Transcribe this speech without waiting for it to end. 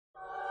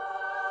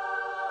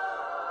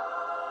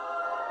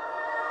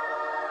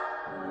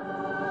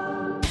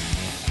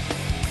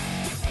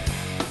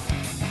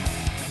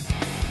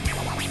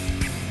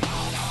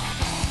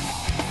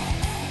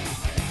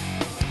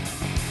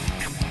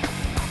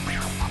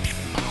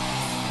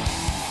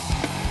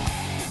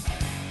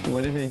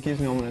Whatever he gives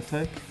me, I'm going to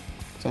take.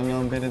 So I know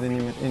I'm better than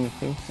him at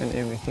anything and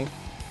everything.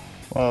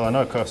 Well, I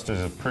know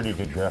Costa's a pretty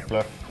good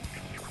grappler.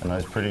 I know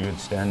he's pretty good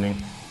standing.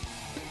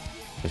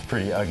 He's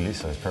pretty ugly,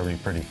 so he's probably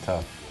pretty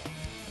tough.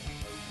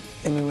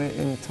 Anywhere,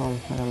 anytime,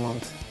 I don't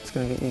mind. It's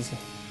going to be easy.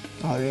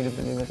 I really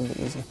believe it'll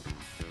be easy.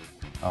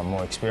 I'm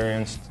more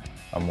experienced,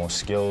 I'm more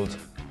skilled,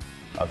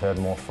 I've had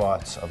more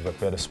fights, I've got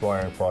better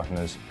sparring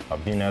partners,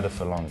 I've been at it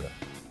for longer.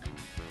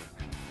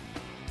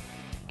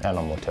 And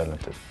I'm more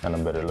talented, and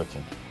I'm better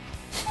looking.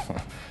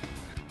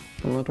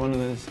 I'm not one of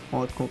those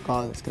hardcore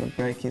guys that's going to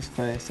break his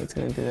face, that's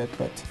going to do that,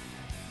 but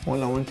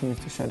all I want him is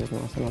to shut his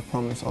mouth, and I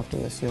promise after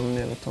this he'll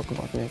never talk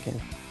about me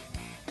again.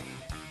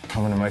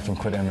 I'm going to make him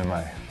quit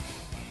MMA.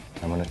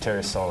 I'm going to tear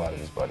his soul out of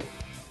his body.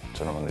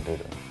 That's what I'm going to do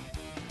to him.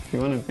 If you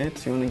want to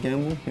bet, you want to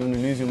gamble, you want to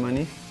lose your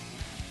money,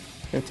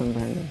 bet on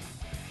Brandon.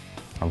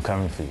 I'm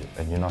coming for you,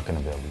 and you're not going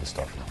to be able to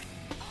stop me.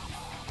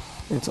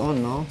 It's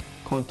on now,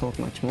 can't talk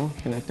much more,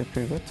 you'll have to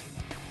prove it.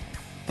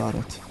 Doubt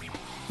it.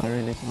 I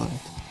really doubt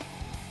it.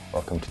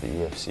 Welcome to the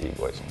EFC,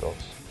 boys and girls.